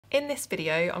In this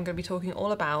video, I'm going to be talking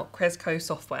all about Crezco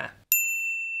Software.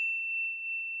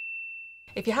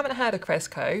 If you haven't heard of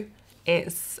Crezco,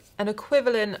 it's an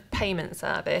equivalent payment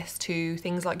service to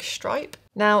things like Stripe.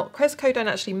 Now, Crezco don't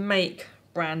actually make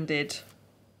branded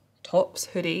tops,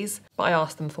 hoodies, but I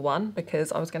asked them for one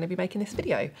because I was going to be making this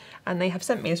video. And they have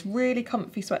sent me this really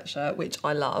comfy sweatshirt, which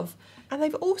I love. And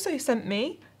they've also sent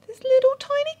me this little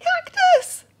tiny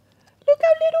cactus. Look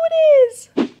how little it is.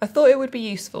 I thought it would be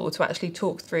useful to actually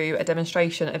talk through a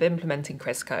demonstration of implementing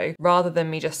Crezco rather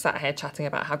than me just sat here chatting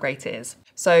about how great it is.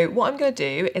 So what I'm going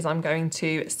to do is I'm going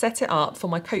to set it up for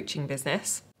my coaching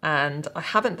business. And I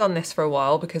haven't done this for a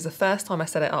while because the first time I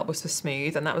set it up was for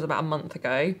Smooth, and that was about a month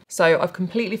ago. So I've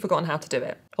completely forgotten how to do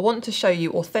it. I want to show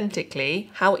you authentically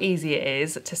how easy it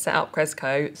is to set up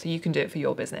Crezco so you can do it for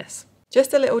your business.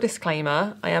 Just a little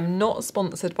disclaimer, I am not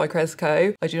sponsored by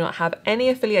Crezco. I do not have any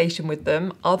affiliation with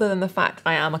them other than the fact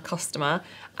I am a customer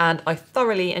and I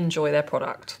thoroughly enjoy their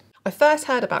product. I first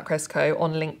heard about Crezco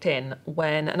on LinkedIn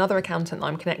when another accountant that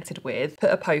I'm connected with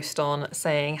put a post on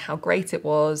saying how great it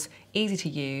was, easy to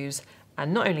use,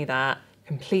 and not only that,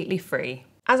 completely free.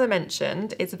 As I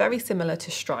mentioned, it's very similar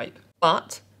to Stripe,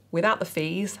 but without the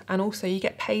fees, and also you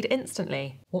get paid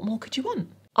instantly. What more could you want?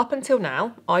 Up until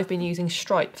now, I've been using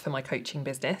Stripe for my coaching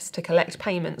business to collect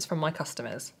payments from my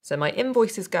customers. So my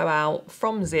invoices go out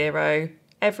from Xero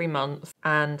every month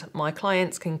and my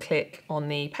clients can click on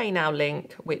the Pay Now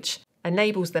link, which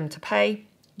enables them to pay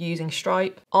using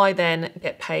Stripe. I then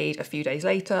get paid a few days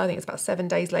later, I think it's about 7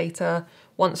 days later,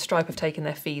 once Stripe have taken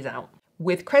their fees out.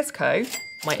 With Crezco,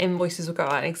 my invoices will go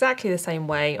out in exactly the same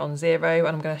way on Xero, and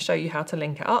I'm going to show you how to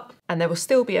link it up. And there will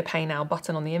still be a Pay Now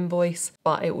button on the invoice,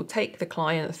 but it will take the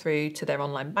client through to their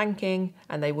online banking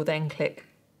and they will then click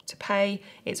to pay.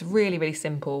 It's really, really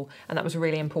simple, and that was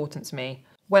really important to me.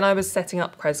 When I was setting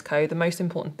up Crezco, the most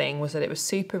important thing was that it was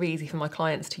super easy for my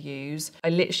clients to use. I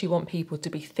literally want people to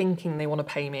be thinking they want to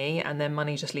pay me and their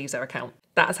money just leaves their account.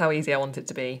 That's how easy I want it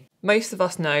to be. Most of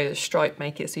us know that Stripe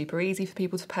make it super easy for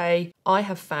people to pay. I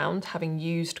have found, having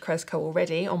used Crezco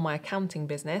already on my accounting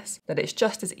business, that it's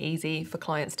just as easy for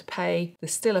clients to pay.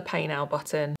 There's still a Pay Now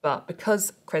button, but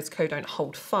because Crezco don't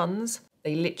hold funds,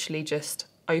 they literally just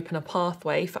open a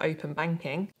pathway for open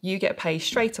banking. You get paid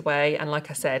straight away, and like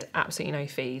I said, absolutely no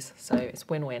fees, so it's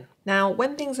win-win. Now,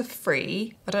 when things are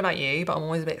free, I don't know about you, but I'm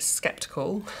always a bit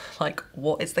skeptical. Like,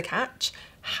 what is the catch?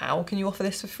 How can you offer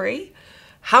this for free?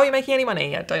 How are you making any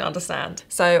money? I don't understand.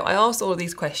 So I asked all of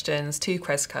these questions to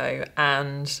Crezco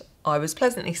and I was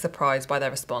pleasantly surprised by their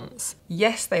response.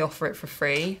 Yes, they offer it for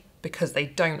free because they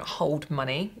don't hold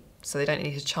money. So they don't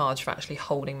need to charge for actually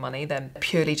holding money. They're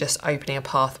purely just opening a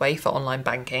pathway for online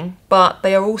banking. But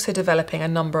they are also developing a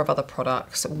number of other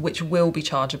products which will be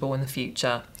chargeable in the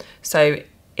future. So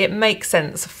it makes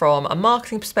sense from a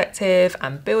marketing perspective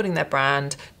and building their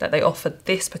brand that they offer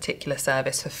this particular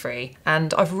service for free.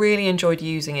 And I've really enjoyed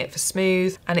using it for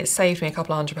Smooth, and it saved me a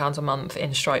couple of £100 a month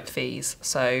in Stripe fees.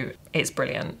 So it's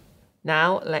brilliant.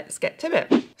 Now let's get to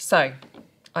it. So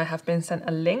I have been sent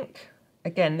a link.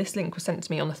 Again, this link was sent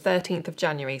to me on the 13th of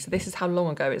January, so this is how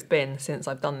long ago it's been since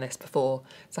I've done this before.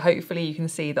 So hopefully you can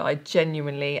see that I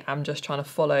genuinely am just trying to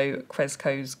follow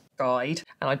Crezco's guide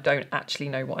and I don't actually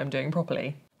know what I'm doing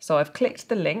properly. So I've clicked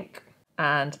the link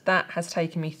and that has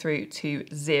taken me through to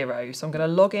Xero. So I'm going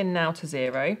to log in now to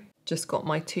Xero. Just got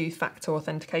my two-factor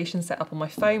authentication set up on my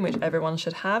phone, which everyone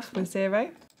should have with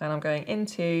Xero. And I'm going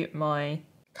into my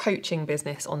coaching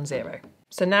business on Xero.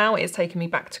 So now it's taken me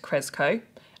back to Crezco.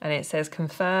 And it says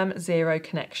confirm Xero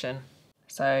connection.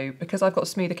 So because I've got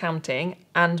Smooth Accounting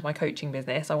and my coaching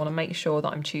business, I want to make sure that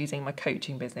I'm choosing my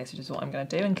coaching business, which is what I'm going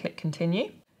to do, and click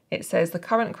continue. It says the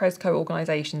current Crezco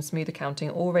organisation, Smooth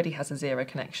Accounting, already has a Xero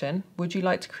connection. Would you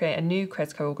like to create a new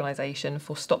Crezco organisation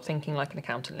for Stop Thinking Like an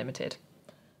Accountant Limited?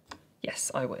 Yes,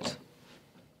 I would.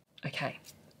 Okay,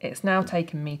 it's now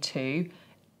taken me to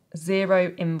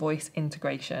Xero invoice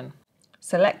integration.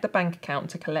 Select the bank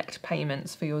account to collect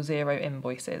payments for your Xero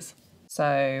invoices.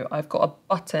 So I've got a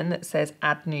button that says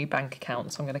add new bank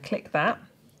account. So I'm going to click that.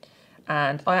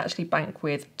 And I actually bank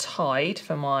with Tide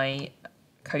for my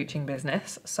coaching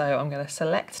business. So I'm going to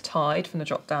select Tide from the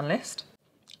drop-down list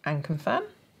and confirm.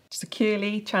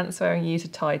 Securely transferring you to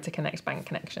Tide to connect bank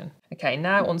connection. Okay,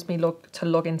 now it wants me to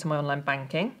log into my online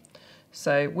banking.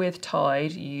 So with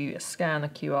Tide, you scan the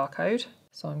QR code.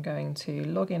 So I'm going to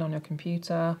log in on your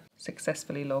computer,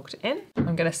 successfully logged in.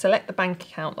 I'm going to select the bank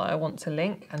account that I want to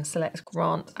link and select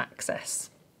grant access.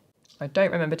 I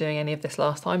don't remember doing any of this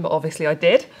last time, but obviously I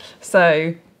did.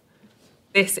 So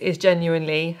this is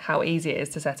genuinely how easy it is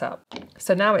to set up.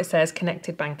 So now it says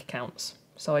connected bank accounts.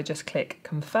 So I just click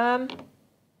confirm.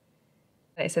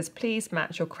 And it says, please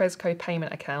match your Crezco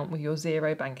payment account with your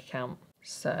Xero bank account.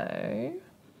 So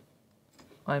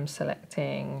I'm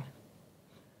selecting,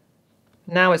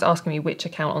 now it's asking me which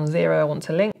account on Xero I want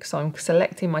to link. So I'm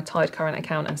selecting my tied current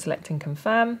account and selecting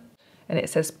confirm. And it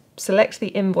says, select the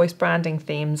invoice branding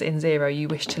themes in Xero you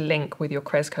wish to link with your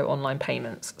Crezco online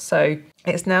payments. So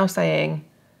it's now saying,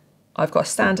 I've got a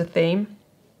standard theme,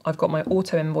 I've got my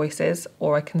auto invoices,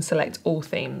 or I can select all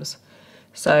themes.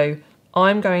 So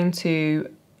I'm going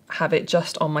to have it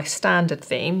just on my standard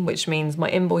theme, which means my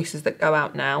invoices that go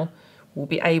out now will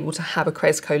be able to have a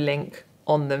Crezco link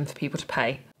on them for people to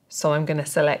pay. So I'm going to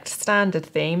select standard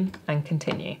theme and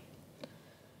continue.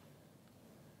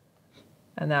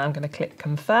 And now I'm going to click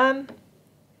confirm.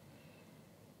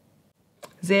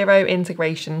 Xero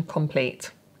integration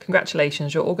complete.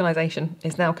 Congratulations, your organisation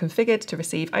is now configured to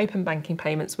receive open banking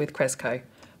payments with Crezco.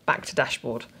 Back to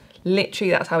dashboard. Literally,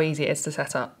 that's how easy it is to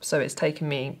set up. So it's taken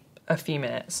me a few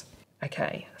minutes.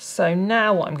 Okay, so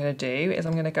now what I'm going to do is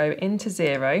I'm going to go into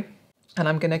Xero and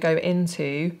I'm going to go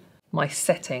into my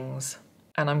settings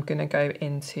and I'm going to go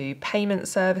into payment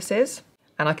services,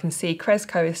 and I can see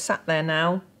Crezco is sat there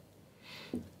now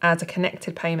as a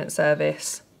connected payment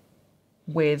service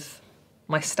with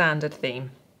my standard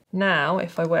theme. Now,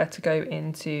 if I were to go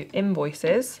into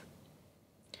invoices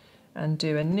and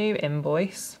do a new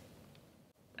invoice,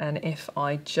 and if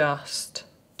I just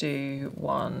do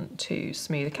 1 to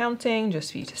smooth accounting,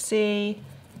 just for you to see,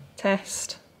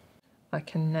 test, I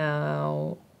can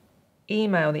now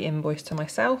email the invoice to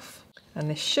myself, and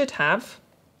this should have,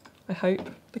 I hope,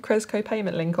 the Crezco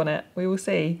payment link on it. We will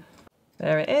see.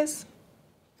 There it is.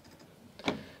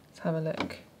 Let's have a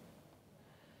look.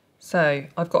 So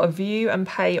I've got a view and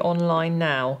pay online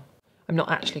now. I'm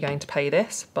not actually going to pay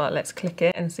this, but let's click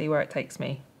it and see where it takes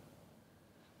me.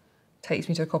 It takes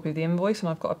me to a copy of the invoice and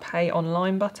I've got a pay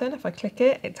online button. If I click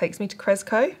it, it takes me to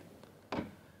Crezco.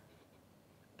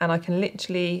 And I can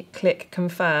literally click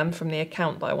confirm from the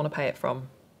account that I want to pay it from.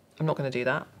 I'm not going to do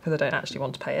that because I don't actually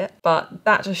want to pay it, but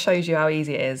that just shows you how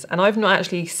easy it is. And I've not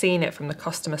actually seen it from the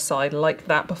customer side like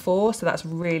that before, so that's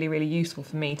really, really useful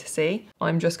for me to see.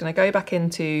 I'm just going to go back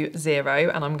into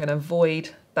Xero and I'm going to void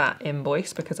that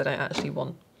invoice because I don't actually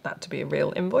want that to be a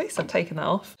real invoice. I've taken that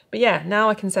off. But yeah, now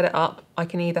I can set it up. I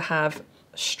can either have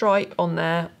Stripe on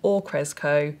there or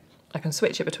Crezco. I can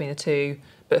switch it between the two,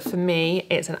 but for me,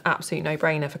 it's an absolute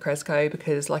no-brainer for Crezco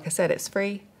because, like I said, it's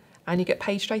free and you get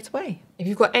paid straight away. If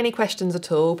you've got any questions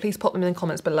at all, please pop them in the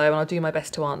comments below and I'll do my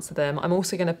best to answer them. I'm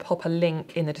also going to pop a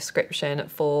link in the description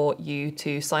for you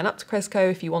to sign up to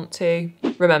Crezco if you want to.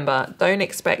 Remember, don't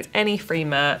expect any free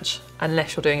merch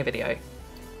unless you're doing a video.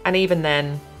 And even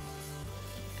then,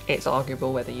 it's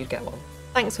arguable whether you'd get one.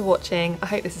 Thanks for watching. I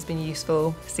hope this has been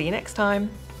useful. See you next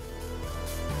time.